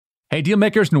Hey, deal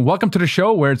makers, and welcome to the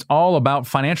show where it's all about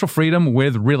financial freedom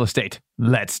with real estate.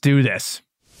 Let's do this.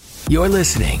 You're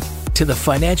listening to the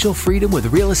Financial Freedom with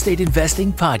Real Estate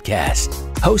Investing podcast,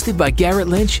 hosted by Garrett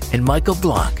Lynch and Michael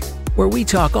Blanc, where we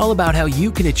talk all about how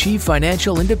you can achieve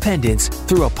financial independence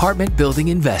through apartment building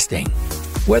investing.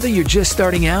 Whether you're just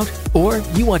starting out or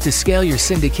you want to scale your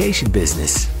syndication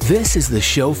business, this is the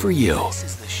show for you.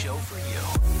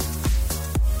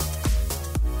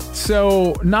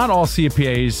 So, not all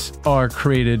CPAs are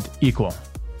created equal.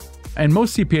 And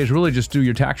most CPAs really just do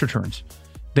your tax returns.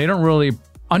 They don't really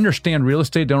understand real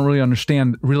estate, don't really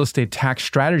understand real estate tax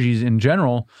strategies in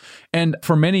general. And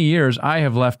for many years, I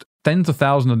have left tens of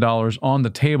thousands of dollars on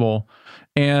the table.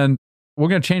 And we're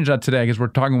going to change that today because we're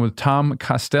talking with Tom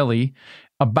Castelli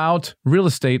about real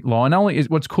estate law. And not only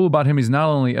what's cool about him, he's not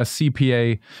only a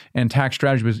CPA and tax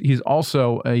strategist, but he's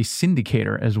also a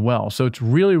syndicator as well. So it's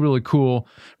really, really cool.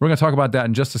 We're going to talk about that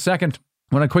in just a second.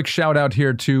 I want a quick shout out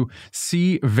here to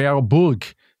C.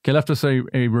 Verburg. He left us a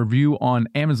review on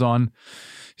Amazon.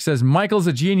 He says, Michael's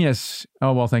a genius.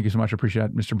 Oh, well, thank you so much. I appreciate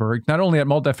it, Mr. Berg. Not only at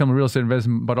multifamily real estate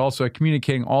investment, but also at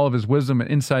communicating all of his wisdom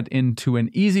and insight into an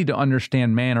easy to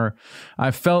understand manner. I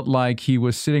felt like he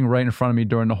was sitting right in front of me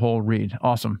during the whole read.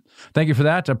 Awesome. Thank you for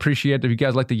that. I appreciate it. If you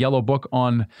guys like the yellow book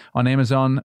on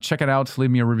Amazon, check it out. Leave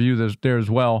me a review there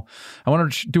as well. I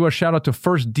want to do a shout out to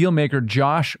first deal maker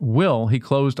Josh Will. He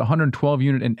closed a 112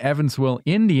 unit in Evansville,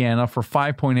 Indiana for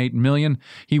 $5.8 million.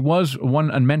 He was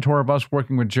a mentor of us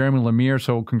working with Jeremy Lemire.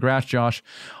 So congrats, Josh,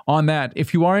 on that.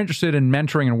 If you are interested in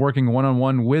mentoring and working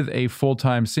one-on-one with a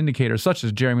full-time syndicator, such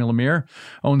as Jeremy Lemire,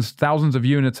 owns thousands of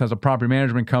units, has a property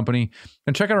management company,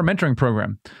 and check out our mentoring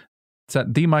program. It's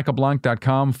at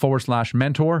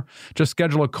themichaelblanc.com/mentor. Just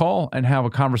schedule a call and have a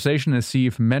conversation and see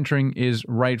if mentoring is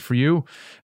right for you.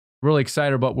 Really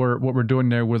excited about what we're doing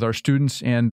there with our students,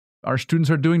 and our students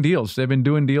are doing deals. They've been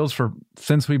doing deals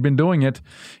since we've been doing it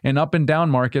in up and down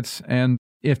markets. And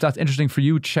if that's interesting for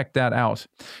you, check that out.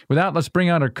 With that, let's bring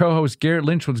out our co-host, Garrett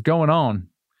Lynch. What's going on?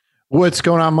 What's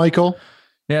going on, Michael?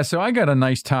 Yeah, so I got a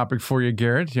nice topic for you,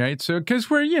 Garrett. Right? So,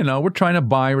 because we're trying to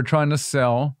buy, we're trying to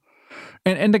sell.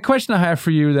 And the question I have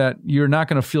for you that you're not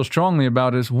going to feel strongly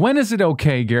about is, when is it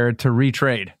okay, Garrett, to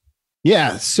retrade?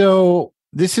 Yeah, so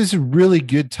this is a really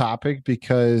good topic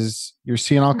because you're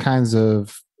seeing all kinds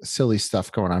of silly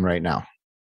stuff going on right now.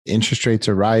 Interest rates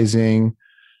are rising,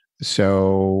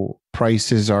 so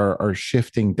prices are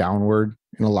shifting downward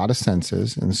in a lot of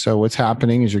senses. And so what's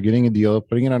happening is you're getting a deal,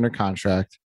 putting it under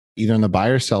contract, either on the buy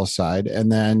or sell side,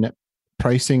 and then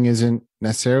pricing isn't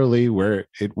necessarily where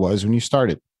it was when you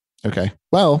started. Okay.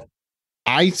 Well,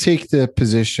 I take the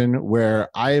position where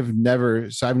I've never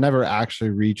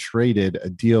actually retraded a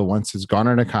deal once it's gone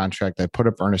under contract. I put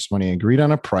up earnest money, agreed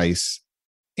on a price.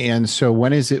 And so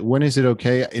when is it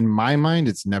okay? In my mind,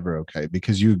 it's never okay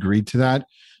because you agreed to that.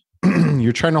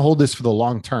 You're trying to hold this for the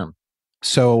long term.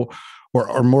 So,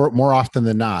 or more often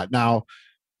than not. Now,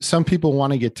 some people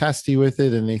want to get testy with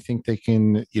it and they think they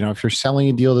can, if you're selling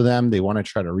a deal to them, they want to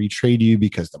try to retrade you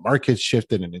because the market's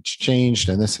shifted and it's changed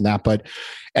and this and that. But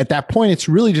at that point, it's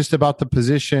really just about the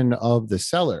position of the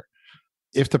seller.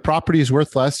 If the property is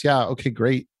worth less, yeah, okay,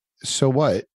 great. So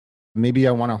what? Maybe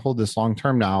I want to hold this long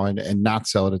term now and not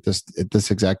sell it at this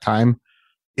exact time.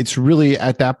 It's really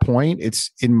at that point,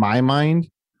 it's in my mind,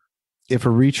 if a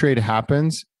retrade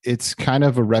happens, it's kind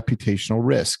of a reputational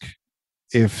risk.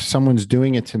 If someone's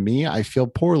doing it to me, I feel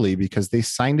poorly because they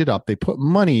signed it up. They put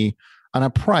money on a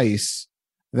price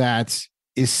that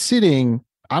is sitting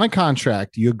on a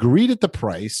contract. You agreed at the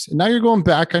price, and now you're going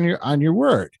back on your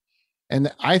word. And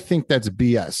I think that's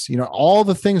BS. All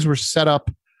the things were set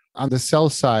up on the sell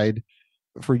side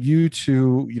for you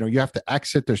to, you have to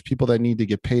exit. There's people that need to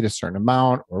get paid a certain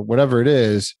amount or whatever it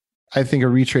is. I think a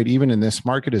retrade, even in this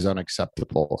market, is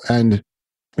unacceptable. And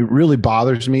it really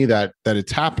bothers me that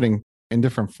it's happening in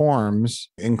different forms,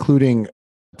 including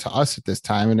to us at this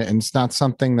time. And it's not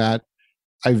something that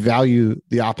I value.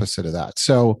 The opposite of that.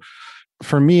 So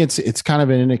for me, it's kind of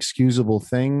an inexcusable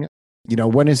thing.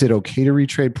 When is it okay to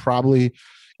retrade? Probably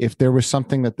if there was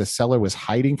something that the seller was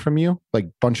hiding from you, like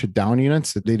a bunch of down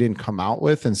units that they didn't come out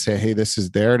with and say, hey, this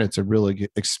is there and it's a really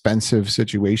expensive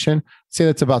situation. I'd say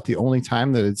that's about the only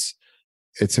time that it's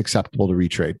acceptable to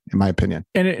retrade, in my opinion.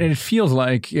 And it feels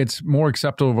like it's more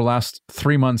acceptable over the last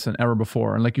 3 months than ever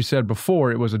before. And like you said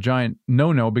before, it was a giant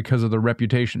no-no because of the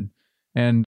reputation.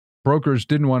 And brokers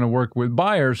didn't want to work with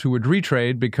buyers who would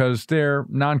retrade because they're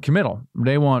non-committal.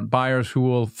 They want buyers who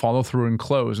will follow through and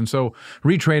close. And so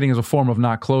retrading is a form of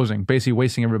not closing, basically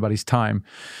wasting everybody's time.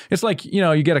 It's like,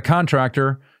 you get a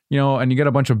contractor, and you get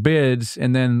a bunch of bids,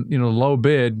 and then, low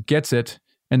bid gets it.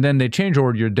 and then they change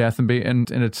order your death and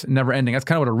it's never ending. That's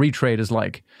kind of what a retrade is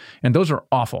like. And those are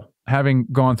awful. Having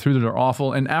gone through that, they're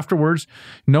awful. And afterwards,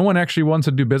 no one actually wants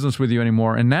to do business with you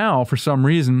anymore. And now, for some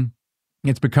reason,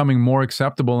 it's becoming more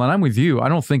acceptable. And I'm with you. I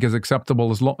don't think as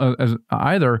acceptable as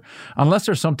either, unless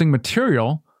there's something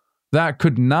material that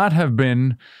could not have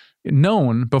been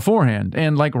known beforehand.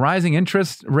 And like rising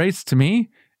interest rates to me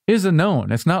is a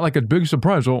known. It's not like a big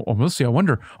surprise. Oh, we'll see. I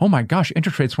wonder, oh my gosh,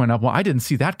 interest rates went up. Well, I didn't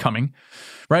see that coming,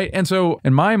 right? And so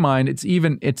in my mind, it's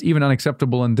even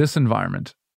unacceptable in this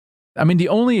environment. I mean, the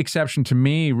only exception to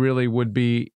me really would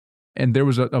be, and there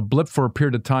was a blip for a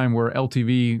period of time where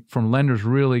LTV from lenders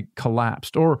really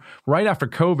collapsed, or right after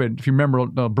COVID, if you remember,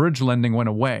 the bridge lending went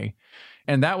away.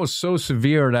 And that was so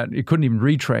severe that it couldn't even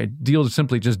retrade. Deals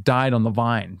simply just died on the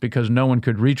vine because no one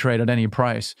could retrade at any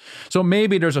price. So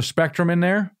maybe there's a spectrum in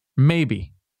there.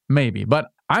 Maybe.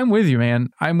 But I'm with you, man.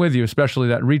 I'm with you, especially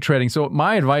that retrading. So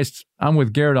my advice, I'm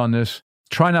with Garrett on this.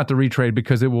 Try not to retrade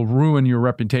because it will ruin your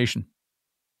reputation.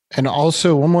 And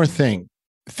also, one more thing.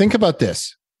 Think about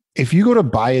this. If you go to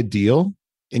buy a deal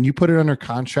and you put it under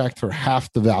contract for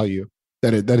half the value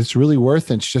that it's really worth,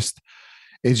 and it's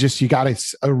just you got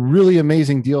a really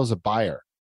amazing deal as a buyer.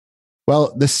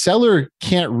 Well, the seller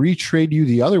can't retrade you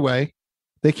the other way.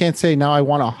 They can't say, now I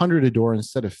want 100 a door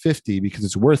instead of 50 because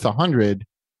it's worth 100.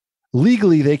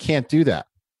 Legally, they can't do that.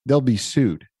 They'll be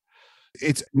sued.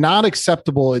 It's not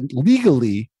acceptable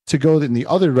legally to go in the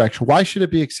other direction. Why should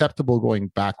it be acceptable going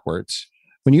backwards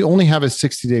when you only have a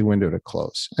 60-day window to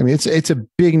close? I mean, it's a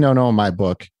big no-no in my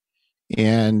book.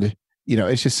 And,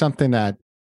 it's just something that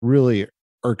really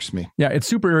irks me. Yeah, it's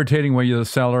super irritating when you're the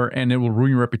seller, and it will ruin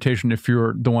your reputation if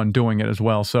you're the one doing it as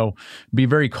well. So be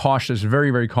very cautious, very,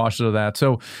 very cautious of that.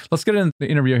 So let's get into the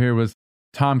interview here with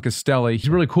Tom Castelli. He's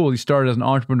really cool. He started as an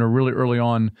entrepreneur really early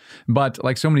on, but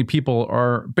like so many people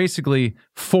are basically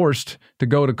forced to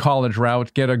go to college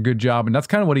route, get a good job. And that's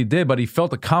kind of what he did, but he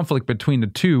felt a conflict between the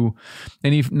two.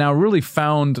 And he now really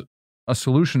found a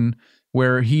solution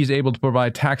where he's able to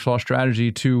provide tax law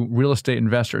strategy to real estate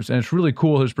investors. And it's really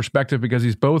cool, his perspective, because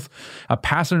he's both a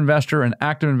passive investor, an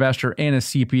active investor, and a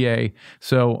CPA.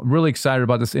 So I'm really excited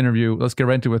about this interview. Let's get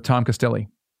right into it with Tom Castelli.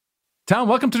 Tom,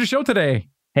 welcome to the show today.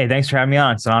 Hey, thanks for having me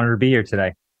on. It's an honor to be here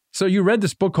today. So you read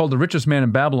this book called The Richest Man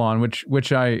in Babylon,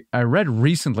 which I read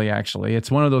recently, actually. It's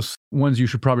one of those ones you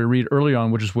should probably read early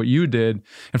on, which is what you did.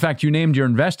 In fact, you named your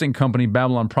investing company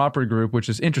Babylon Property Group, which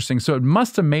is interesting. So it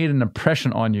must have made an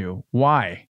impression on you.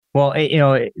 Why? Well,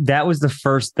 that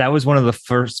was one of the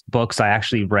first books I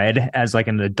actually read as like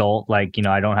an adult. Like,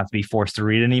 I don't have to be forced to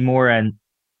read anymore. And,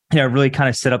 it really kind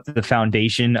of set up the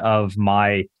foundation of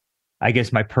my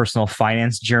personal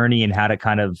finance journey and how to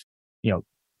kind of,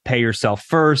 pay yourself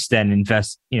first and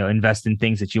invest in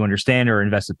things that you understand or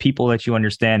invest with people that you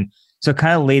understand. So it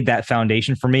kind of laid that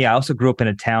foundation for me. I also grew up in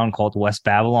a town called West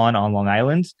Babylon on Long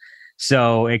Island.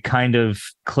 So it kind of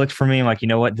clicked for me. I'm like, you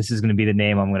know what, this is going to be the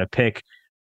name I'm going to pick,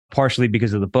 partially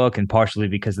because of the book and partially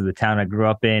because of the town I grew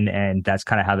up in. And that's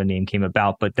kind of how the name came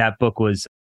about. But that book was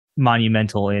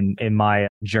monumental in my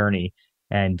journey.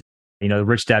 And, the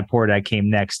Rich Dad Poor Dad came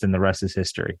next and the rest is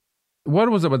history.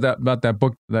 What was it about that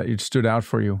book that it stood out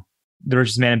for you? The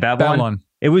Richest Man in Babylon.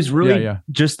 It was really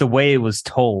just the way it was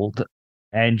told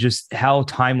and just how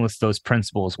timeless those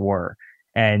principles were.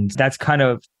 And that's kind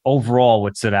of overall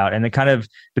what stood out. And the kind of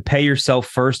to pay yourself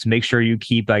first, make sure you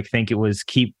keep, I think it was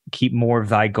keep more of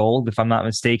thy gold, if I'm not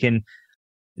mistaken.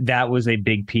 That was a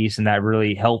big piece. And that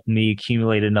really helped me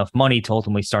accumulate enough money to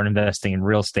ultimately start investing in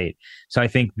real estate. So I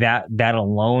think that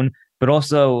alone, but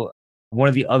also one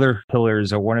of the other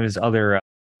pillars or one of his other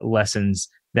lessons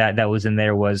that was in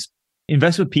there was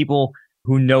invest with people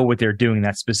who know what they're doing in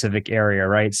that specific area,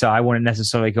 right? So I wouldn't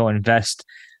necessarily go invest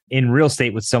in real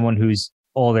estate with someone who's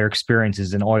all their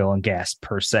experiences in oil and gas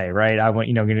per se, right? I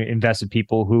want, going to invest with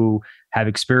people who have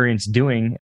experience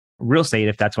doing real estate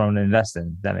if that's what I'm going to invest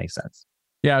in. If that makes sense.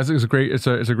 Yeah, it's a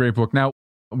great book. Now,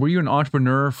 were you an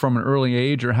entrepreneur from an early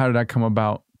age, or how did that come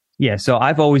about? Yeah, so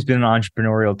I've always been an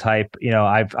entrepreneurial type.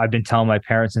 I've been telling my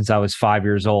parents since I was 5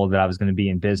 years old that I was going to be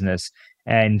in business.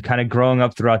 And kind of growing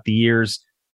up throughout the years,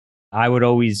 I would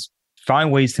always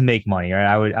find ways to make money. Right?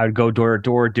 I would go door to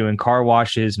door doing car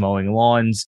washes, mowing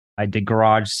lawns. I did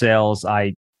garage sales.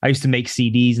 I used to make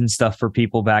CDs and stuff for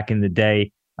people back in the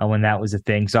day when that was a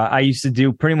thing. So I used to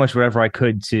do pretty much whatever I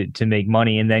could to make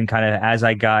money. And then kind of as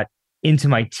I got into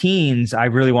my teens, I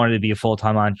really wanted to be a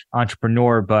full-time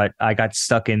entrepreneur, but I got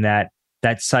stuck in that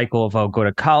cycle of I'll go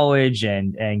to college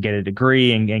and get a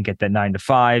degree and get that 9 to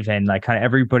 5. And like kind of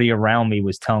everybody around me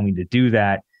was telling me to do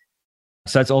that.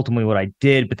 So that's ultimately what I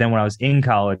did. But then when I was in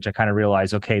college, I kind of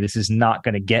realized, okay, this is not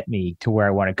going to get me to where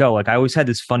I want to go. Like I always had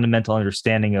this fundamental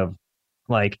understanding of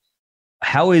like,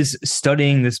 how is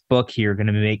studying this book here going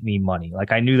to make me money?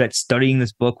 Like I knew that studying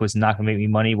this book was not going to make me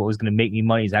money. What was going to make me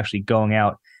money is actually going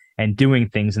out and doing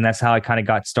things. And that's how I kind of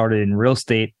got started in real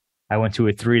estate. I went to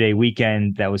a 3-day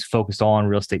weekend that was focused all on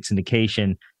real estate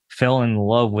syndication, fell in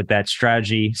love with that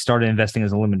strategy, started investing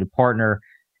as a limited partner,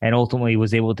 and ultimately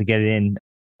was able to get in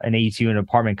an 82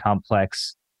 apartment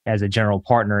complex as a general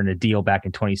partner in a deal back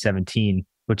in 2017,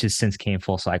 which has since came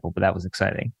full cycle, but that was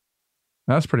exciting.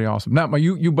 That's pretty awesome. Now, but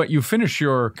you finished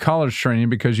your college training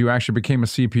because you actually became a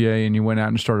CPA and you went out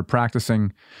and started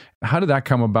practicing. How did that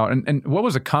come about? And what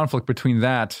was the conflict between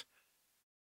that,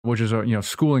 which is a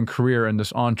schooling career, and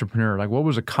this entrepreneur? Like, what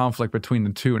was the conflict between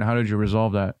the two, and how did you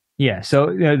resolve that? Yeah, so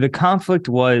the conflict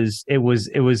was it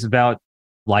was about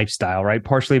lifestyle, right?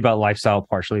 Partially about lifestyle,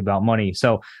 partially about money.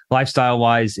 So lifestyle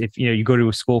wise, if you go to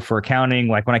a school for accounting,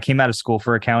 like when I came out of school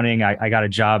for accounting, I got a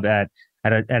job at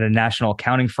a national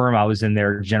accounting firm. I was in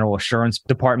their general assurance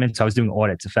department. So I was doing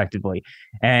audits effectively.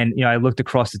 And, I looked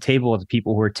across the table at the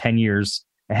people who were 10 years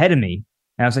ahead of me.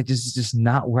 And I was like, this is just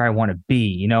not where I want to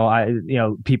be.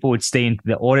 People would stay in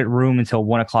the audit room until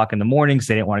 1 o'clock in the morning because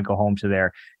they didn't want to go home to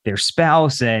their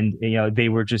spouse. And, they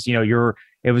were just,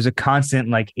 it was a constant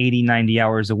like 80, 90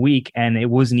 hours a week. And it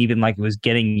wasn't even like it was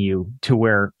getting you to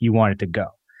where you wanted to go.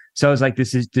 So I was like,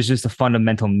 there's just a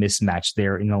fundamental mismatch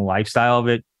there in the lifestyle of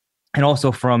it. And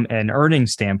also from an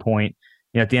earnings standpoint,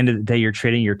 at the end of the day, you're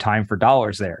trading your time for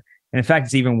dollars there. And in fact,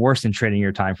 it's even worse than trading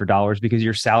your time for dollars because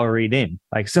you're salaried in.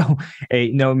 Like, so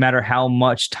no matter how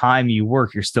much time you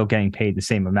work, you're still getting paid the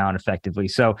same amount effectively.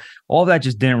 So all that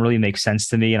just didn't really make sense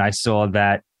to me. And I saw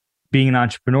that being an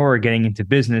entrepreneur, getting into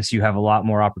business, you have a lot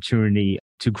more opportunity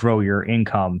to grow your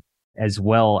income as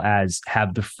well as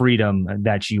have the freedom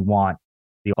that you want,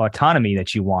 the autonomy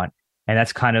that you want. And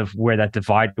that's kind of where that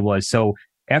divide was. So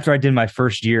after I did my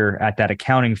first year at that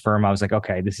accounting firm, I was like,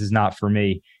 okay, this is not for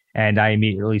me. And I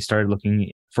immediately started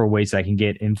looking for ways that I can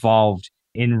get involved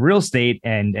in real estate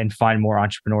and find more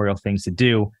entrepreneurial things to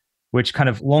do, which kind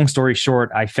of long story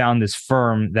short, I found this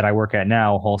firm that I work at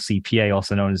now, Hall CPA,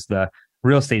 also known as the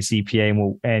Real Estate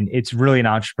CPA. And it's really an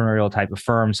entrepreneurial type of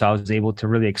firm. So I was able to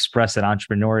really express that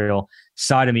entrepreneurial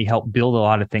side of me, help build a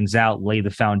lot of things out, lay the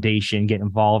foundation, get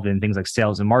involved in things like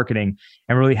sales and marketing,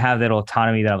 and really have that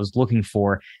autonomy that I was looking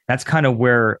for. That's kind of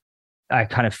where I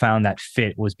kind of found that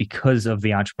fit, was because of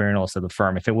the entrepreneurialness of the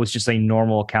firm. If it was just a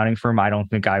normal accounting firm, I don't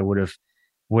think I would have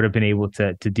been able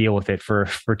to deal with it for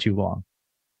too long.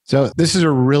 So this is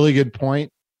a really good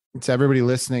point. To everybody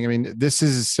listening, I mean, this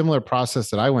is a similar process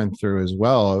that I went through as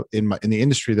well in the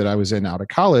industry that I was in out of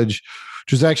college,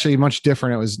 which was actually much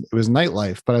different. It was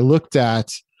nightlife, but I looked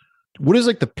at what is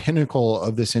like the pinnacle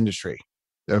of this industry.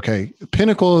 Okay,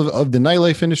 pinnacle of the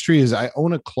nightlife industry is I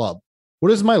own a club.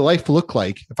 What does my life look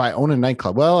like if I own a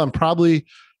nightclub? Well, I'm probably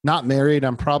not married.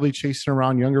 I'm probably chasing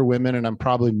around younger women, and I'm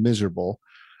probably miserable,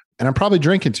 and I'm probably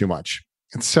drinking too much.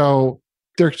 And so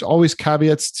there's always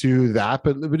caveats to that.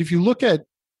 But if you look at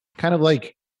kind of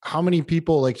like how many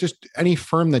people, like just any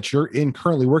firm that you're in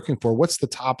currently working for, what's the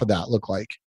top of that look like?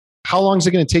 How long is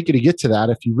it going to take you to get to that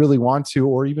if you really want to,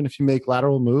 or even if you make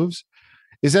lateral moves?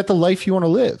 Is that the life you want to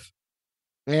live?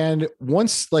 And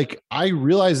once like I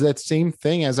realized that same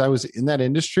thing as I was in that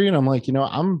industry, and I'm like,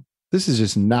 this is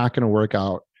just not going to work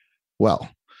out well.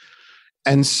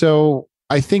 And so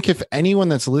I think if anyone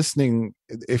that's listening,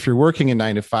 if you're working a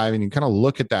 9 to 5 and you kind of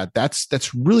look at that,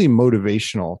 that's really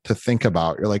motivational to think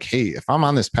about. You're like, hey, if I'm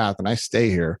on this path and I stay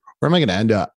here, where am I going to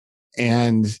end up?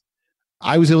 And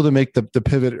I was able to make the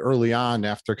pivot early on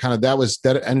after kind of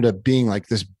that ended up being like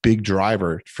this big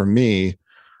driver for me.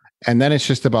 And then it's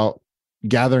just about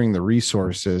gathering the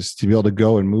resources to be able to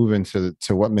go and move into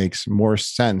what makes more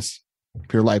sense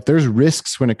for your life. There's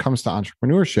risks when it comes to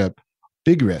entrepreneurship,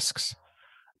 big risks.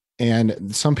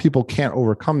 And some people can't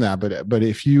overcome that. But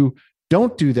if you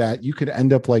don't do that, you could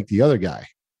end up like the other guy.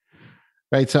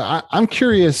 Right. So I'm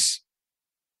curious,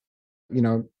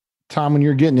 Tom, when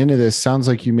you're getting into this, sounds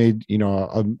like you made,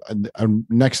 a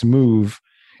next move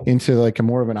into like a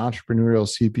more of an entrepreneurial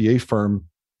CPA firm.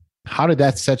 How did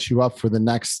that set you up for the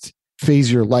next phase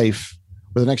of your life,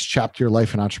 or the next chapter of your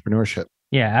life in entrepreneurship?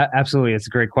 Yeah, absolutely. It's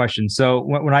a great question. So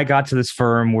when I got to this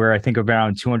firm, where I think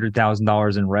around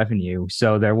 $200,000 in revenue,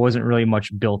 so there wasn't really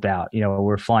much built out.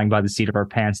 We're flying by the seat of our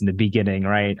pants in the beginning,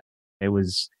 right?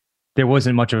 There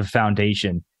wasn't much of a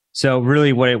foundation. So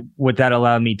really what that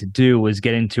allowed me to do was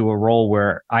get into a role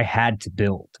where I had to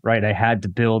build, right? I had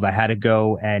to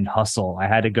go and hustle. I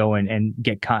had to go and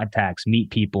get contacts,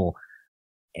 meet people,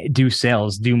 do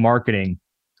sales, do marketing.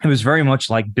 it was very much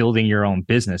like building your own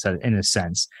business in a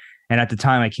sense. And at the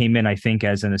time I came in, I think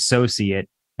as an associate,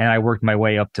 and I worked my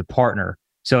way up to partner.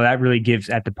 So that really gives,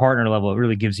 at the partner level, it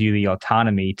really gives you the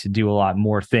autonomy to do a lot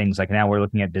more things. Like now we're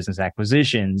looking at business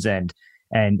acquisitions and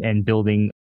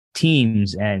building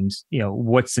teams, and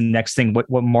what's the next thing?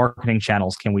 What marketing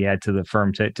channels can we add to the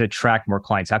firm to attract more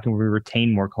clients? How can we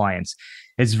retain more clients?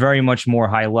 It's very much more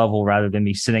high level rather than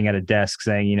me sitting at a desk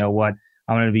saying, you know what,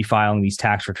 I'm going to be filing these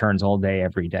tax returns all day,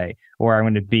 every day, or I'm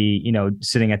going to be,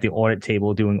 sitting at the audit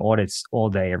table doing audits all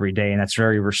day, every day. And that's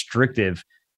very restrictive.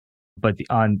 But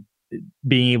on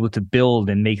being able to build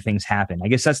and make things happen, I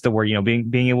guess that's the word,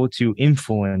 being able to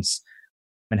influence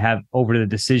and have over the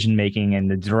decision making and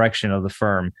the direction of the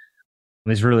firm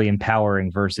is really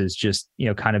empowering versus just,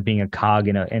 kind of being a cog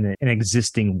in an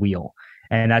existing wheel.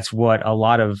 And that's what a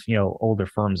lot of, older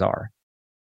firms are.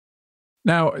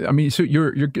 Now, I mean, so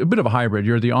you're a bit of a hybrid.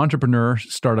 You're the entrepreneur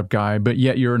startup guy, but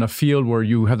yet you're in a field where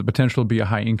you have the potential to be a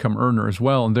high income earner as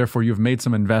well. And therefore you've made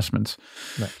some investments.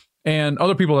 Right. And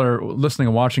other people that are listening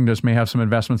and watching this may have some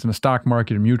investments in the stock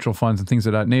market and mutual funds and things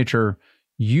of that nature.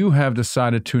 You have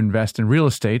decided to invest in real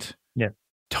estate. Yeah.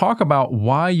 Talk about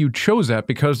why you chose that,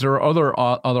 because there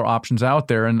are other options out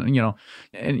there, and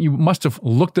you must have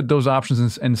looked at those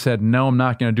options and said, no, I'm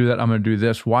not going to do that. I'm going to do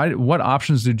this. Why? What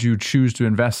options did you choose to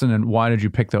invest in, and why did you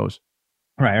pick those?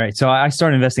 Right. So I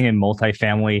started investing in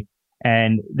multifamily,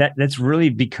 and that's really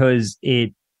because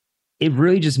it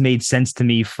really just made sense to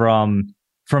me from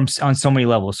on so many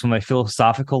levels, from a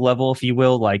philosophical level, if you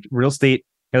will. Like real estate,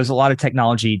 there's a lot of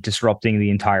technology disrupting the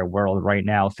entire world right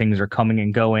now. Things are coming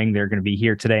and going. They're going to be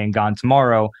here today and gone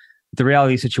tomorrow. The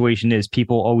reality of the situation is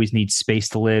people always need space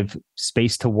to live,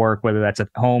 space to work, whether that's at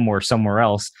home or somewhere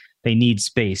else. They need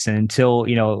space. And until,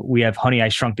 we have Honey, I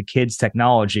Shrunk the Kids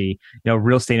technology,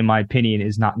 real estate, in my opinion,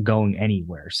 is not going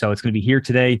anywhere. So it's going to be here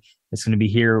today. It's going to be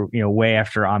here, way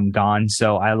after I'm gone.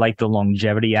 So I like the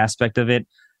longevity aspect of it.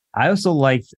 I also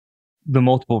like the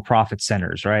multiple profit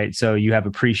centers, right? So you have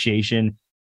appreciation.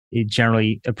 It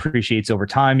generally appreciates over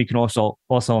time. You can also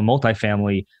in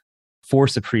multifamily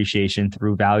force appreciation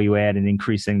through value add and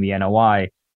increasing the NOI.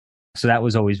 So that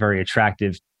was always very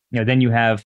attractive. Then you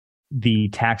have the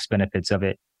tax benefits of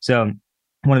it. So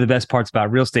one of the best parts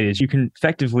about real estate is you can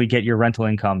effectively get your rental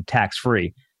income tax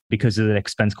free because of the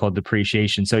expense called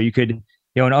depreciation. So you could,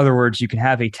 in other words, you can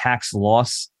have a tax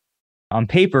loss on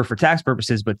paper for tax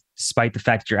purposes, but despite the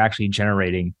fact that you're actually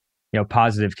generating,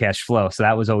 positive cash flow. So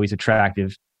that was always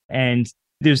attractive. And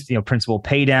there's, principal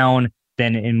pay down.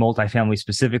 Then in multifamily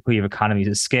specifically, you have economies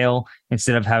of scale.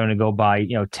 Instead of having to go buy,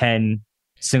 10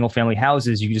 single family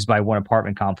houses, you can just buy one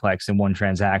apartment complex in one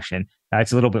transaction.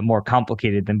 It's a little bit more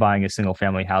complicated than buying a single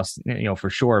family house, for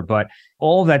sure. But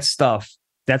all of that stuff,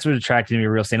 that's what attracted me to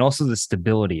real estate, and also the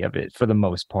stability of it for the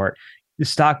most part. The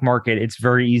stock market, it's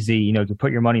very easy, to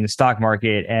put your money in the stock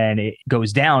market and it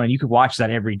goes down, and you could watch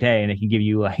that every day, and it can give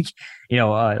you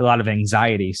a lot of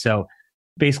anxiety. So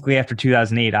basically after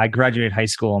 2008, I graduated high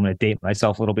school. I'm going to date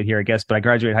myself a little bit here, I guess, but I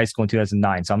graduated high school in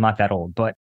 2009. So I'm not that old,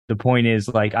 but the point is,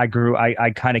 like, I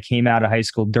kind of came out of high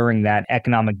school during that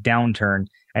economic downturn,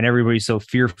 and everybody's so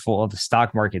fearful of the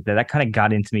stock market that kind of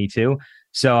got into me too.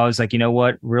 So I was like, you know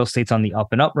what? Real estate's on the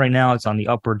up and up right now. It's on the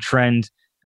upward trend.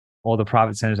 All the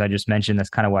profit centers I just mentioned, that's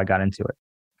kind of why I got into it.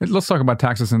 Let's talk about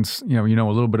taxes, since you know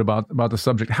a little bit about the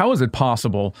subject. How is it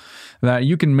possible that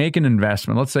you can make an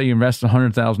investment? Let's say you invest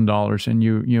 $100,000 and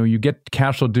you get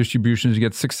cash flow distributions, you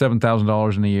get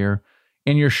 $6,000-$7,000 in a year,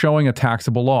 and you're showing a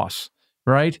taxable loss,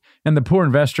 right? And the poor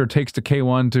investor takes the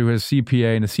K1 to his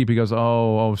CPA, and the CPA goes,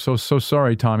 "Oh, so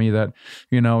sorry, Tommy, that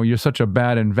you're such a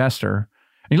bad investor."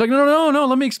 And you're like, no,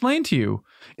 let me explain to you.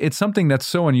 It's something that's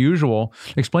so unusual.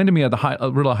 Explain to me at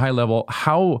a really high level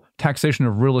how taxation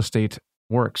of real estate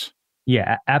works.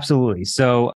 Yeah, absolutely.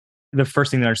 So the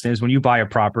first thing to understand is when you buy a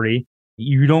property,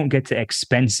 you don't get to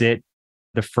expense it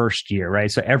the first year, right?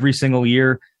 So every single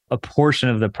year, a portion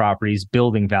of the property's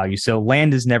building value. So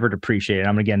land is never depreciated.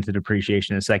 I'm going to get into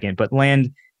depreciation in a second, but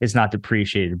land is not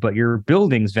depreciated. But your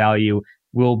building's value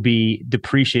will be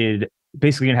depreciated.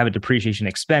 Basically, you're going to have a depreciation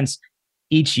expense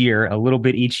each year, a little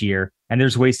bit each year. And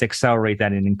there's ways to accelerate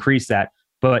that and increase that.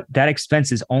 But that expense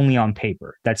is only on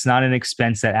paper. That's not an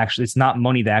expense that actually, it's not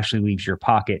money that actually leaves your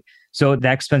pocket. So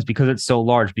that expense, because it's so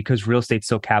large, because real estate's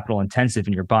so capital intensive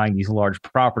and you're buying these large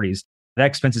properties, that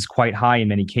expense is quite high in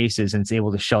many cases, and it's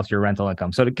able to shelter your rental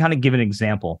income. So to kind of give an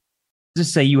example,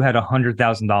 just say you had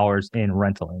 $100,000 in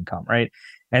rental income, right?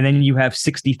 And then you have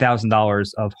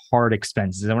 $60,000 of hard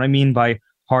expenses. And what I mean by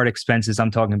hard expenses,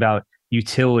 I'm talking about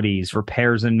utilities,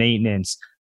 repairs and maintenance,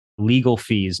 legal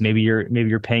fees. Maybe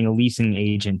you're paying a leasing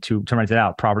agent to rent it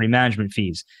out, property management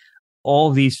fees, all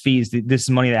of these fees, this is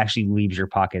money that actually leaves your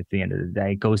pocket at the end of the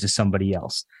day. It goes to somebody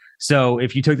else. So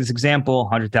if you took this example,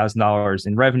 $100,000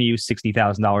 in revenue,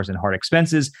 $60,000 in hard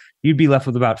expenses, you'd be left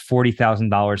with about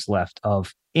 $40,000 left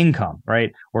of income,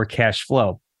 right? Or cash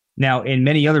flow. Now, in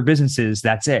many other businesses,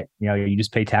 that's it. You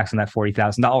just pay tax on that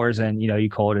 $40,000 and, you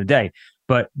call it a day.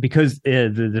 But because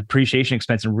the depreciation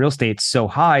expense in real estate is so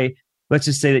high, let's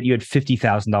just say that you had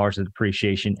 $50,000 of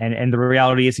depreciation. And the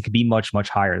reality is it could be much, much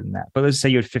higher than that. But let's say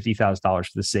you had $50,000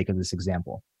 for the sake of this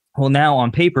example. Well, now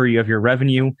on paper, you have your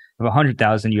revenue of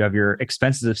 $100,000, you have your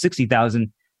expenses of $60,000,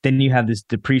 then you have this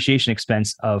depreciation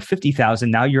expense of $50,000.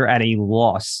 Now you're at a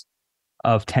loss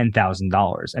of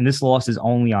 $10,000. And this loss is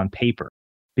only on paper.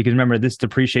 Because remember, this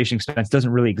depreciation expense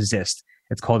doesn't really exist.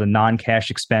 It's called a non-cash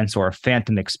expense or a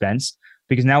phantom expense.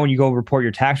 Because now when you go report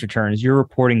your tax returns, you're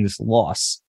reporting this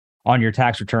loss on your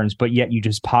tax returns, but yet you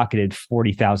just pocketed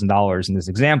 $40,000 in this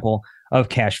example of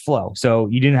cash flow. So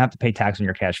you didn't have to pay tax on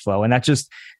your cash flow. And that's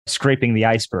just scraping the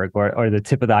iceberg or the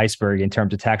tip of the iceberg in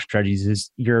terms of tax strategies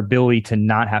is your ability to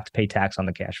not have to pay tax on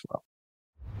the cash flow.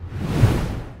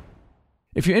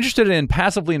 If you're interested in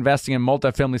passively investing in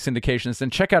multifamily syndications, then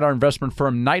check out our investment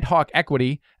firm, Nighthawk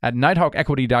Equity, at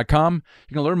nighthawkequity.com.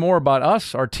 You can learn more about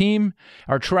us, our team,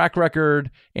 our track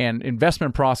record, and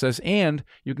investment process, and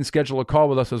you can schedule a call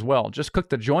with us as well. Just click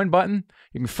the join button.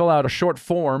 You can fill out a short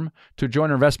form to join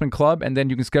our investment club, and then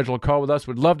you can schedule a call with us.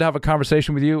 We'd love to have a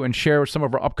conversation with you and share some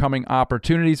of our upcoming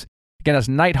opportunities. Again, that's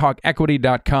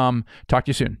nighthawkequity.com. Talk to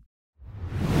you soon.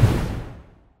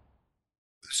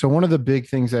 So one of the big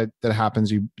things that happens,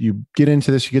 you get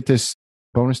into this, you get this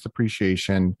bonus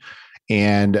depreciation,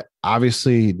 and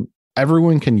obviously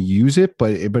everyone can use it,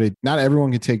 but not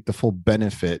everyone can take the full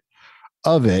benefit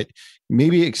of it.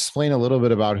 Maybe explain a little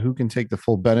bit about who can take the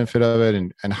full benefit of it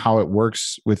and how it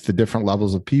works with the different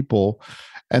levels of people.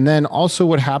 And then also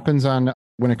what happens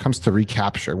when it comes to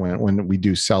recapture, when we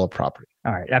do sell a property.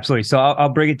 All right, absolutely. So I'll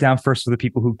break it down first for the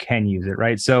people who can use it,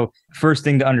 right? So first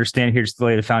thing to understand here, just to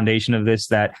lay the foundation of this,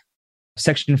 that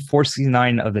Section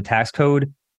 469 of the tax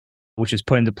code, which was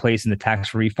put into place in the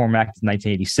Tax Reform Act of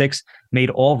 1986,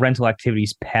 made all rental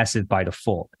activities passive by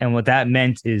default. And what that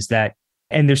meant is that,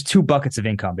 and there's two buckets of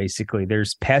income, basically.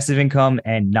 There's passive income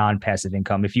and non-passive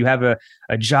income. If you have a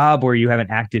job or you have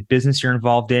an active business you're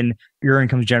involved in, your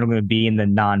income is generally going to be in the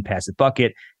non-passive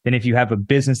bucket. Then if you have a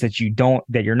business that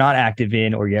you're not active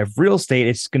in, or you have real estate,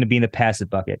 it's going to be in the passive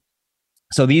bucket.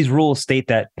 So these rules state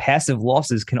that passive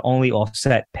losses can only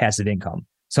offset passive income.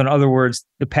 So in other words,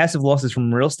 the passive losses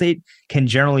from real estate can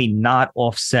generally not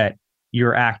offset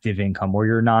your active income or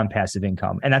your non-passive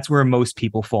income. And that's where most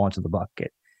people fall into the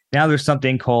bucket. Now there's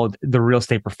something called the real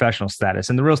estate professional status.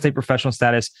 And the real estate professional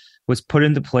status was put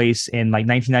into place in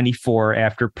 1994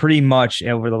 after pretty much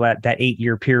over that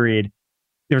 8-year period.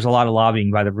 There's a lot of lobbying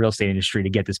by the real estate industry to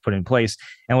get this put in place.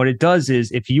 And what it does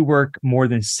is if you work more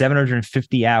than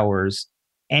 750 hours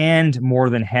and more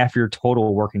than half your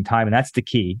total working time, and that's the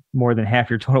key, more than half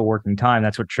your total working time,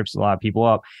 that's what trips a lot of people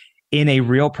up, in a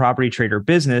real property trade or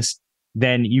business,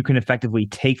 then you can effectively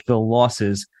take the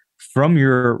losses from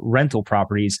your rental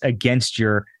properties against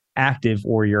your active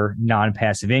or your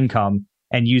non-passive income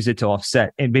and use it to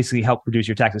offset and basically help reduce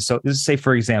your taxes. So let's say,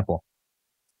 for example,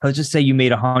 let's just say you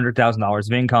made $100,000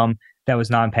 of income that was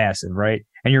non-passive, right?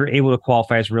 And you're able to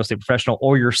qualify as a real estate professional,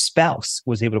 or your spouse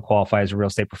was able to qualify as a real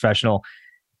estate professional.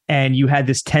 And you had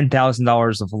this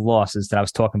 $10,000 of losses that I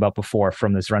was talking about before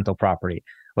from this rental property.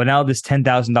 Well, now this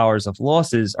 $10,000 of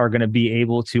losses are going to be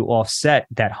able to offset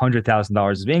that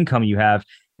 $100,000 of income you have,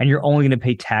 and you're only going to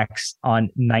pay tax on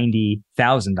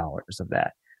 $90,000 of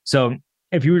that. So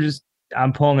if you were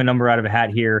I'm pulling a number out of a hat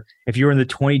here. If you're in the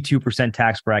 22%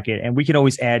 tax bracket, and we could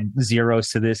always add zeros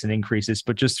to this and increase this,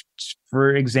 but just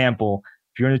for example,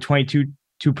 if you're in the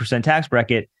 22% tax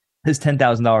bracket, this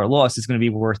 $10,000 loss is going to be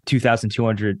worth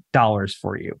 $2,200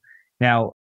 for you.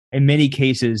 Now, in many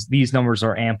cases, these numbers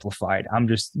are amplified. I'm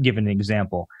just giving an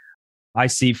example. I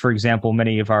see, for example,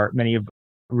 many of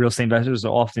real estate investors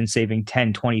are often saving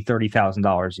 $10,000, $20,000,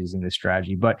 $30,000 using this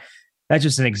strategy, but that's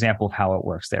just an example of how it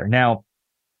works there. Now,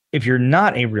 if you're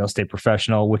not a real estate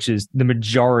professional, which is the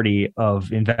majority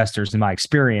of investors in my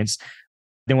experience,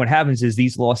 then what happens is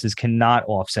these losses cannot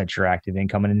offset your active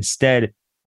income, and instead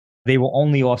they will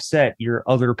only offset your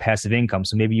other passive income.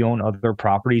 So maybe you own other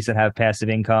properties that have passive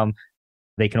income.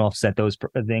 They can offset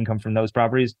the income from those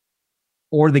properties,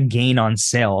 or the gain on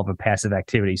sale of a passive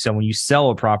activity. So when you sell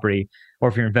a property, or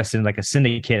if you're invested in like a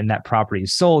syndicate and that property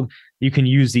is sold, you can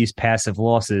use these passive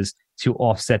losses to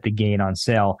offset the gain on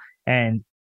sale. And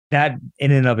that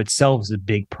in and of itself is a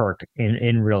big perk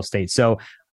in real estate. So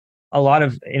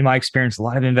in my experience, a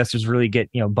lot of investors really get,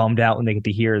 bummed out when they get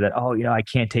to hear that, oh, I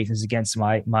can't take this against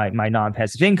my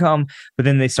non-passive income. But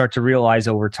then they start to realize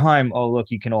over time, oh, look,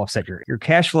 you can offset your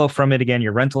cash flow from it again,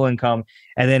 your rental income,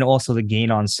 and then also the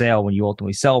gain on sale when you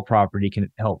ultimately sell property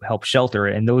can help shelter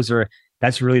it. And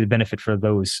that's really the benefit for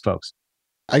those folks.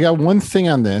 I got one thing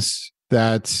on this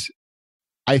that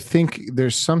I think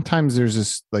there's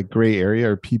this like gray area,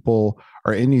 or people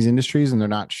are in these industries and they're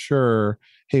not sure,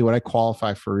 hey, would I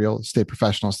qualify for real estate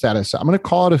professional status? So I'm going to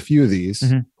call out a few of these.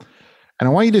 Mm-hmm. And I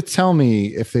want you to tell me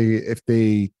if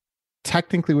they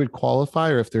technically would qualify,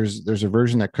 or if there's a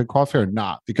version that could qualify or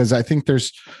not, because I think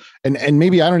there's, and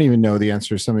maybe I don't even know the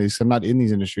answer to some of these. I'm not in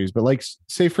these industries, but like,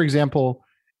 say for example,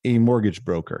 a mortgage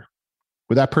broker.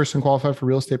 Would that person qualify for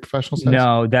real estate professional status?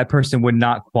 No, that person would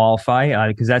not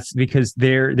qualify because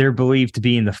they're believed to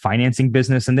be in the financing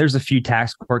business, and there's a few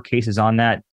tax court cases around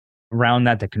that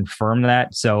confirm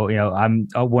that. So I'm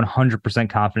 100%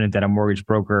 confident that a mortgage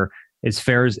broker, as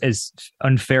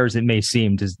unfair as it may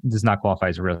seem, does not qualify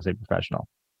as a real estate professional.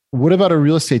 What about a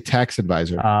real estate tax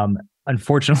advisor?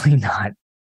 Unfortunately, not.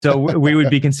 So we would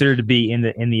be considered to be in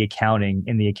the accounting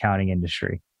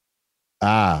industry.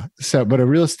 But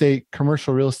a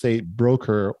commercial real estate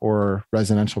broker or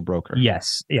residential broker.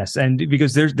 Yes. And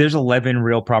because there's 11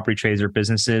 real property trades or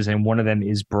businesses, and one of them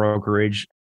is brokerage.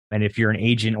 And if you're an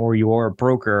agent or you are a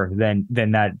broker, then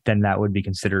that would be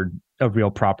considered a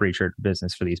real property trade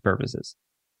business for these purposes.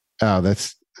 Oh,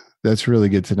 that's really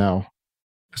good to know.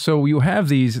 So you have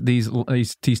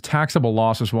these taxable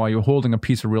losses while you're holding a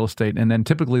piece of real estate, and then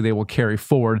typically they will carry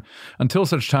forward until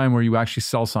such time where you actually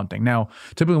sell something. Now,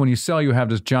 typically when you sell, you have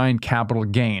this giant capital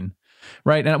gain,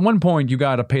 right? And at one point you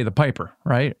got to pay the piper,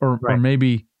 right? Or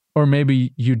maybe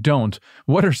you don't.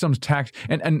 What are some tax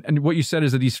and what you said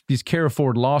is that these carry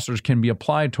forward losses can be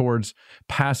applied towards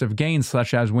passive gains,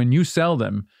 such as when you sell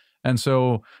them, and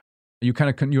so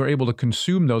you're able to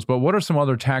consume those. But what are some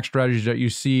other tax strategies that you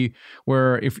see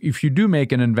where if you do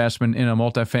make an investment in a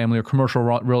multifamily or commercial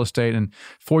real estate and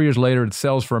 4 years later it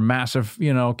sells for a massive,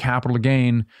 capital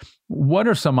gain, what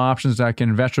are some options that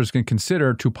investors can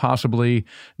consider to possibly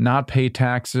not pay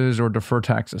taxes or defer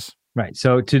taxes? Right.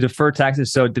 So to defer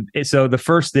taxes, so the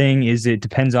first thing is it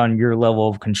depends on your level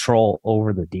of control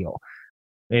over the deal.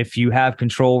 If you have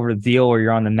control over the deal, or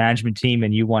you're on the management team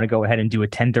and you want to go ahead and do a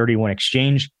 1031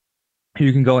 exchange,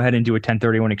 you can go ahead and do a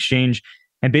 1031 exchange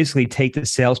and basically take the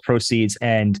sales proceeds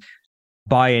and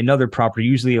buy another property,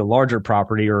 usually a larger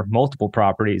property or multiple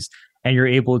properties, and you're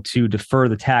able to defer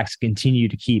the tax, continue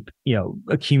to keep,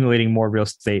 accumulating more real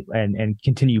estate and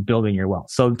continue building your wealth.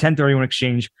 So the 1031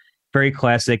 exchange, very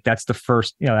classic. That's the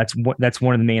first, that's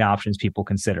one of the main options people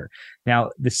consider. Now,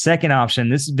 the second option,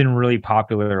 this has been really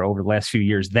popular over the last few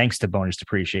years, thanks to bonus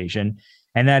depreciation.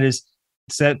 And that is,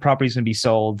 said property is going to be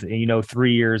sold,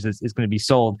 3 years is going to be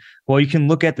sold. Well, you can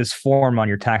look at this form on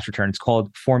your tax return. It's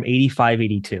called Form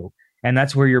 8582. And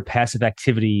that's where your passive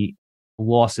activity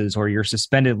losses or your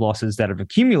suspended losses that have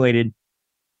accumulated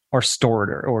are stored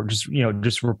or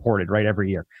just reported right every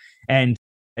year. And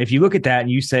if you look at that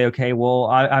and you say, okay, well,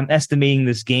 I'm estimating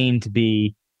this gain to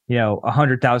be,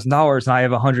 $100,000 and I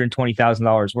have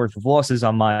 $120,000 worth of losses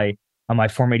on my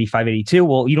Form 8582,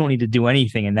 well, you don't need to do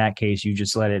anything in that case. You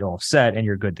just let it offset and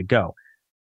you're good to go.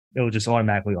 It'll just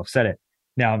automatically offset it.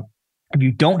 Now, if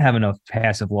you don't have enough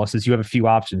passive losses, you have a few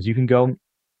options. You can go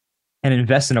and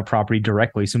invest in a property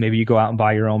directly. So maybe you go out and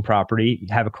buy your own property,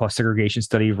 have a cost segregation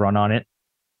study run on it,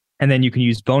 and then you can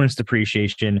use bonus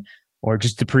depreciation or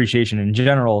just depreciation in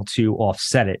general to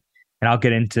offset it. And I'll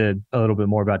get into a little bit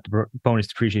more about the bonus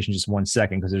depreciation in just 1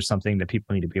 second, because there's something that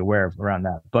people need to be aware of around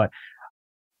that. But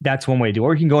that's one way to do it.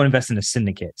 Or you can go and invest in a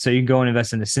syndicate. So you can go and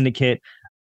invest in a syndicate,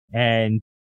 and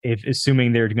if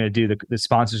assuming they're going to do the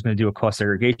sponsor's going to do a cost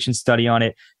segregation study on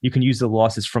it, you can use the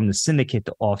losses from the syndicate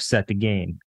to offset the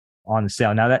gain on the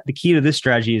sale. Now, that the key to this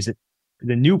strategy is that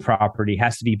the new property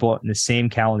has to be bought in the same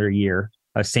calendar year,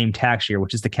 same tax year,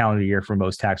 which is the calendar year for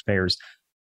most taxpayers,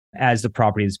 as the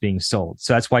property is being sold.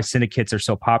 So that's why syndicates are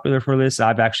so popular for this.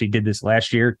 I've actually did this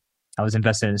last year. I was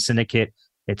invested in a syndicate.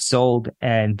 It sold,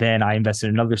 and then I invested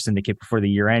in another syndicate before the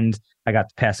year end. I got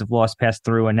the passive loss passed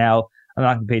through, and now I'm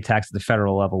not going to pay tax at the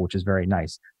federal level, which is very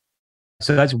nice.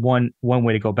 So that's one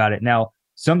way to go about it. Now,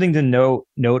 something to note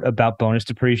about bonus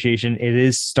depreciation, it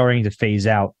is starting to phase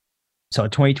out. So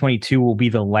 2022 will be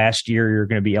the last year you're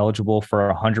going to be eligible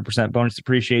for 100% bonus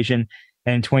depreciation.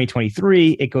 And in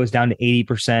 2023, it goes down to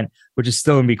 80%, which is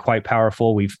still going to be quite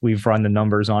powerful. We've run the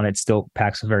numbers on it, still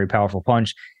packs a very powerful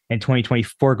punch. And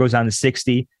 2024 goes down to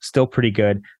 60, still pretty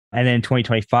good. And then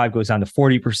 2025 goes down to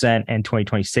 40%, and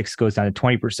 2026 goes down to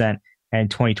 20%. and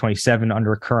 2027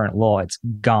 under current law, it's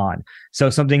gone. So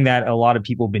something that a lot of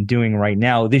people have been doing right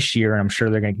now this year, and I'm sure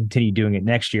they're going to continue doing it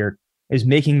next year, is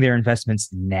making their investments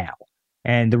now.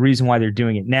 And the reason why they're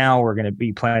doing it now, we're going to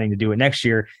be planning to do it next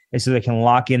year, is so they can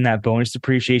lock in that bonus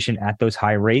depreciation at those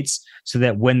high rates, so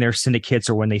that when their syndicates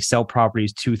or when they sell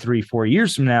properties 2, 3, 4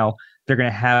 years from now, they're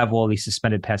going to have all these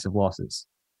suspended passive losses.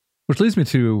 Which leads me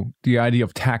to the idea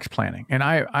of tax planning. And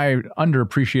I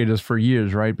underappreciated this for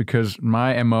years, right? Because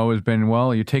my MO has been,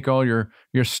 well, you take all your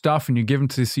stuff and you give them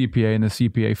to the CPA, and the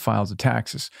CPA files the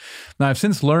taxes. Now, I've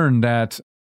since learned that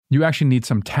you actually need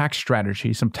some tax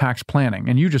strategy, some tax planning.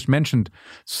 And you just mentioned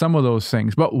some of those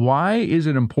things. But why is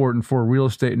it important for a real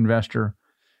estate investor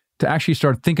to actually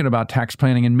start thinking about tax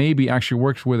planning and maybe actually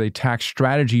work with a tax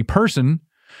strategy person,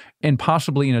 and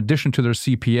possibly in addition to their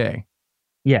CPA?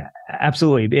 Yeah,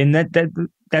 absolutely. And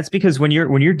that's because when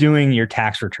you're doing your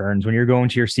tax returns, when you're going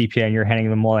to your CPA and you're handing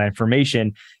them all that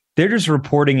information, they're just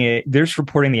reporting it. They're just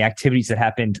reporting the activities that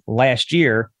happened last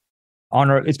year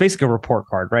it's basically a report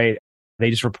card, right? They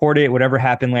just report it. Whatever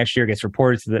happened last year gets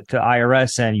reported to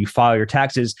IRS, and you file your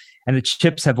taxes, and the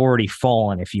chips have already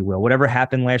fallen, if you will. Whatever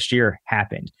happened last year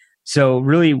happened. So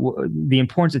really, the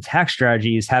importance of tax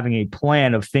strategy is having a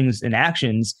plan of things and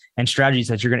actions and strategies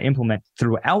that you're going to implement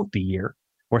throughout the year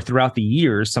or throughout the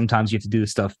years. Sometimes you have to do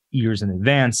this stuff years in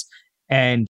advance.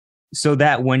 And so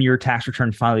that when your tax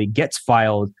return finally gets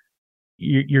filed,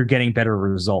 you're getting better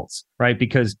results, right?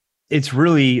 Because it's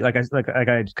really, like I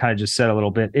kind of just said a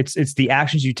little bit, it's the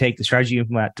actions you take, the strategy you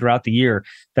implement throughout the year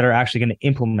that are actually going to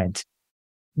influence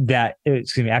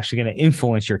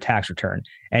your tax return.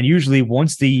 And usually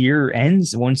once the year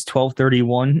ends, once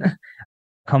 12/31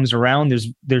 comes around,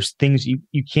 there's things you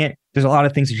can't, there's a lot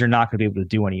of things that you're not going to be able to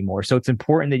do anymore. So it's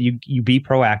important that you be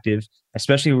proactive,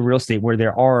 especially with real estate, where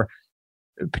there are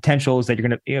potential that you're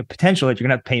going to have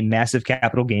to pay massive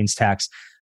capital gains tax.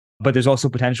 But there's also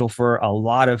potential for a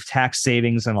lot of tax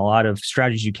savings and a lot of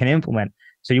strategies you can implement.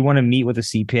 So you want to meet with a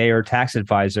CPA or a tax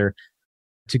advisor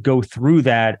to go through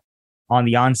that on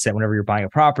the onset, whenever you're buying a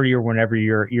property or whenever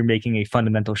you're making a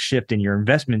fundamental shift in your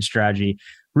investment strategy,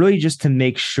 really just to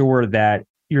make sure that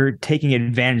you're taking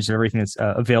advantage of everything that's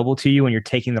available to you, and you're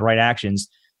taking the right actions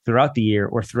throughout the year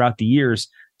or throughout the years.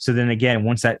 So then again,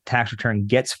 once that tax return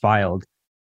gets filed,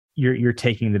 you're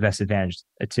taking the best advantage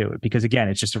to it, because again,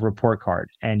 it's just a report card,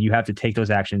 and you have to take those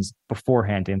actions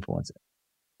beforehand to influence it.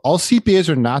 All CPAs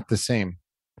are not the same.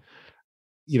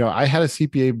 I had a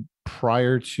CPA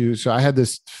prior to, so I had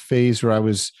this phase where I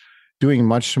was doing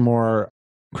much more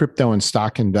crypto and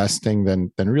stock investing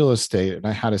than real estate. And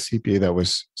I had a CPA that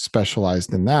was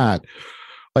specialized in that.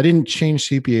 I didn't change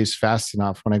CPAs fast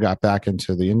enough when I got back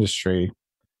into the industry.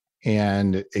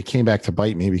 And it came back to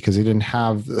bite me because they didn't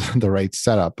have the right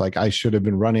setup. Like, I should have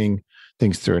been running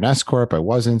things through an S Corp. I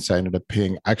wasn't. So I ended up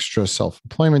paying extra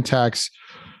self-employment tax.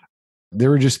 There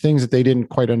were just things that they didn't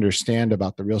quite understand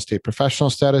about the real estate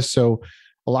professional status. So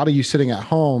a lot of you sitting at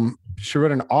home should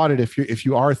run an audit. If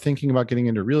you are thinking about getting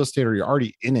into real estate or you're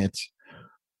already in it,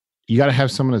 you got to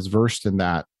have someone that's versed in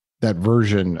that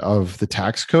version of the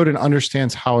tax code and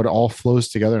understands how it all flows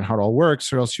together and how it all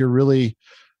works, or else you're really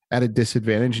at a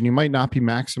disadvantage and you might not be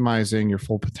maximizing your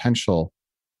full potential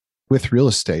with real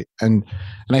estate. And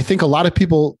I think a lot of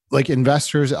people, like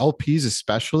investors, LPs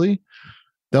especially,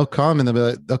 they'll come to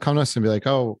us and be like,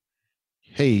 "Oh,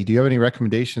 hey, do you have any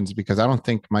recommendations? Because I don't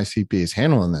think my CPA is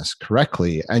handling this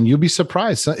correctly." And you'll be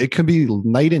surprised. It could be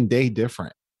night and day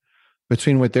different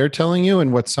between what they're telling you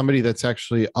and what somebody that's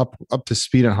actually up to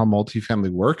speed on how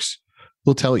multifamily works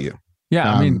will tell you.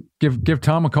 Yeah, I mean, give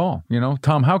Tom a call.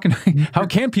 Tom, how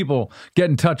can people get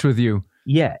in touch with you?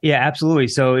 Yeah, absolutely.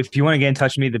 So if you want to get in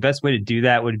touch with me, the best way to do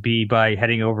that would be by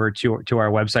heading over to our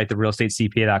website,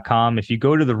 therealestatecpa.com. If you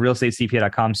go to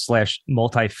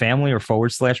therealestatecpa.com/multifamily or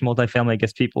 /multifamily, I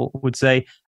guess people would say,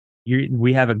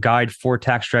 we have a guide for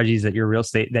tax strategies that your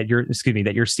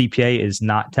CPA is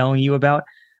not telling you about.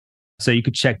 So you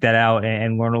could check that out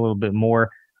and learn a little bit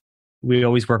more. We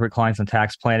always work with clients on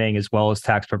tax planning as well as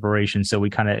tax preparation. So we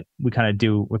kind of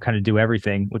do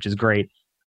everything, which is great.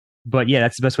 But yeah,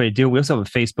 that's the best way to do it. We also have a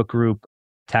Facebook group,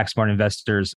 Tax Smart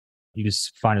Investors. You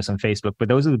just find us on Facebook. But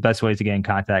those are the best ways to get in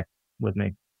contact with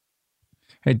me.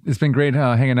 Hey, it's been great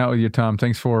hanging out with you, Tom.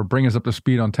 Thanks for bringing us up to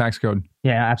speed on tax code.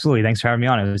 Yeah, absolutely. Thanks for having me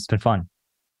on. It's been fun.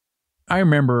 I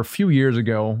remember a few years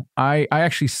ago, I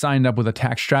actually signed up with a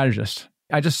tax strategist.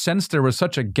 I just sensed there was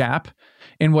such a gap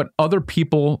in what other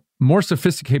people, more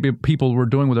sophisticated people, were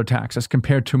doing with their taxes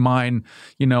compared to mine.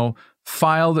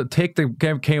 Take the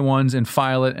K-1s and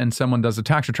file it, and someone does the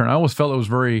tax return. I always felt it was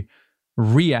very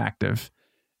reactive.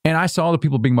 And I saw other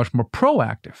people being much more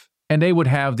proactive. And they would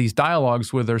have these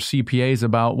dialogues with their CPAs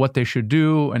about what they should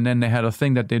do. And then they had a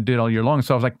thing that they did all year long.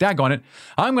 So I was like, daggone it,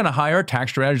 I'm going to hire a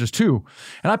tax strategist too.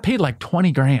 And I paid like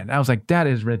 $20,000. I was like, that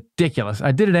is ridiculous.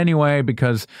 I did it anyway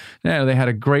because they had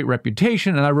a great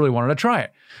reputation and I really wanted to try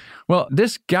it. Well,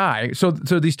 this guy, so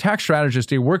these tax strategists,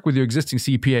 they work with your existing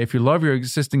CPA. If you love your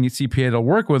existing CPA, they'll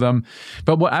work with them.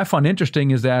 But what I found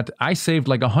interesting is that I saved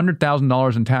like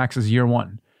 $100,000 in taxes year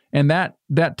one. And that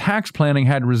tax planning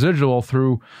had residual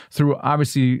through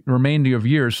obviously remainder of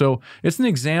years. So it's an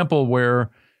example where,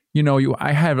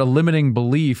 I have a limiting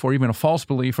belief or even a false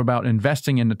belief about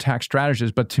investing in the tax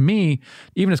strategies. But to me,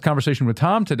 even this conversation with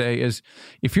Tom today is,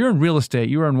 if you're in real estate,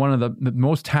 you are in one of the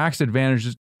most tax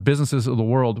advantaged businesses of the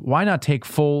world. Why not take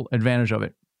full advantage of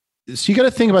it? So you got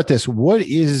to think about this. Why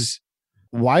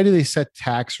do they set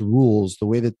tax rules the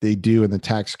way that they do in the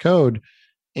tax code?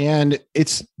 And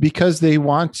it's because they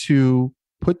want to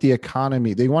put the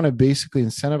economy, they want to basically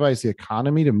incentivize the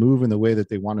economy to move in the way that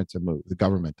they want it to move. The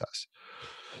government does.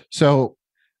 So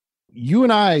you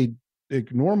and I,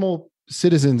 like normal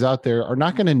citizens out there, are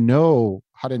not going to know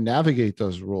how to navigate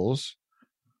those rules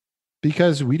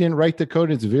because we didn't write the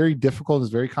code. It's very difficult.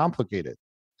 It's very complicated.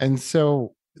 And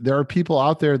so there are people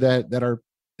out there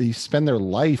they spend their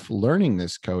life learning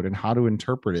this code and how to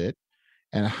interpret it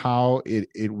and how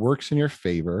it works in your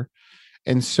favor.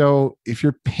 And so if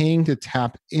you're paying to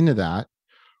tap into that,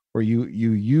 or you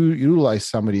utilize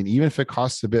somebody, and even if it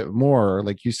costs a bit more,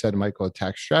 like you said, Michael, a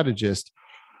tax strategist,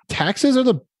 taxes are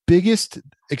the biggest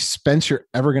expense you're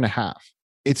ever going to have.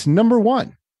 It's number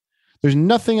one. There's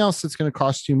nothing else that's going to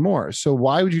cost you more. So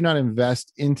why would you not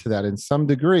invest into that in some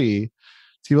degree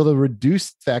to be able to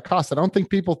reduce that cost? I don't think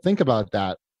people think about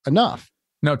that enough.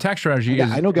 No, tax strategy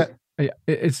is... I know.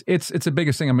 It's the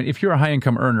biggest thing. I mean, if you're a high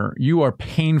income earner, you are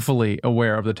painfully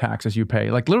aware of the taxes you pay.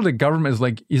 Like literally, government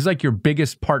is like your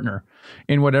biggest partner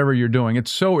in whatever you're doing. It's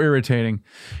so irritating,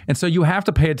 and so you have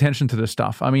to pay attention to this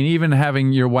stuff. I mean, even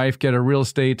having your wife get a real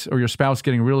estate or your spouse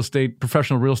getting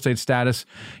professional real estate status,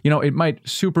 it might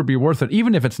super be worth it.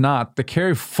 Even if it's not, the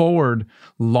carry forward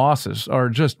losses are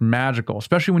just magical,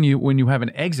 especially when you have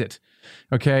an exit,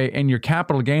 okay, and your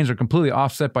capital gains are completely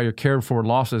offset by your carry forward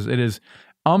losses. It is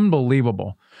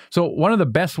unbelievable. So one of the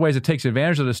best ways it takes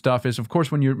advantage of this stuff is, of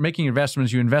course, when you're making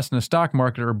investments, you invest in the stock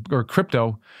market or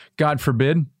crypto, God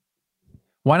forbid.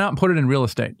 Why not put it in real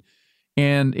estate?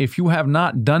 And if you have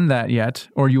not done that yet,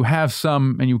 or you have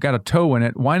some and you've got a toe in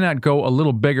it, why not go a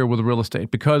little bigger with real estate?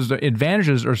 Because the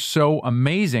advantages are so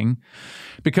amazing.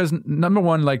 Because number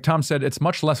one, like Tom said, it's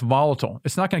much less volatile.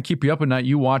 It's not going to keep you up at night,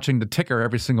 you watching the ticker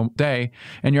every single day,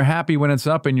 and you're happy when it's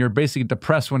up and you're basically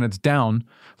depressed when it's down.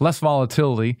 Less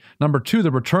volatility. Number two, the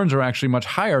returns are actually much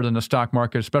higher than the stock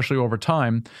market, especially over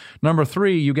time. Number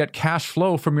three, you get cash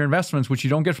flow from your investments, which you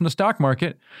don't get from the stock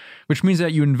market, which means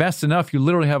that you invest enough, you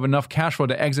literally have enough cash flow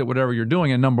to exit whatever you're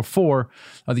doing. And number four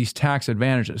are these tax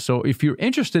advantages. So if you're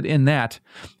interested in that,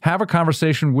 have a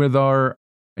conversation with our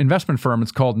investment firm.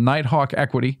 It's called Nighthawk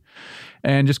Equity.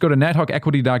 And just go to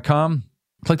nighthawkequity.com.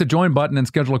 Click the join button and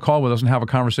schedule a call with us and have a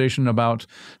conversation about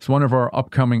one of our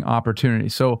upcoming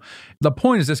opportunities. So the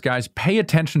point is this, guys, pay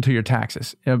attention to your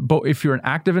taxes. But if you're an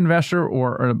active investor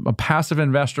or a passive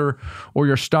investor or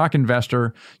you're a stock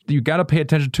investor, you got to pay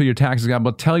attention to your taxes. I'm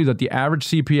going to tell you that the average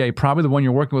CPA, probably the one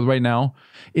you're working with right now,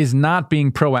 is not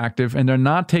being proactive and they're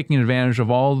not taking advantage of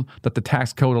all that the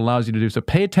tax code allows you to do. So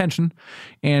pay attention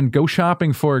and go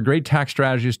shopping for a great tax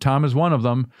strategist. Tom is one of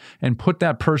them, and put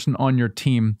that person on your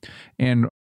team and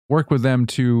work with them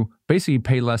to basically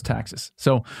pay less taxes.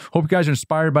 So hope you guys are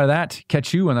inspired by that.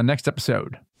 Catch you on the next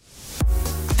episode.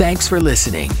 Thanks for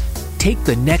listening. Take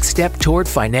the next step toward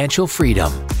financial freedom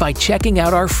by checking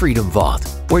out our Freedom Vault,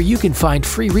 where you can find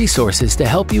free resources to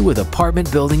help you with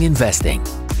apartment building investing.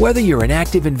 Whether you're an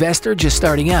active investor just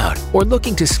starting out, or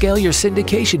looking to scale your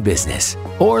syndication business,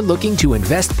 or looking to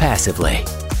invest passively,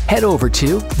 head over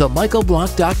to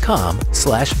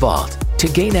themichaelblanc.com/vault to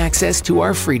gain access to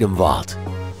our Freedom Vault.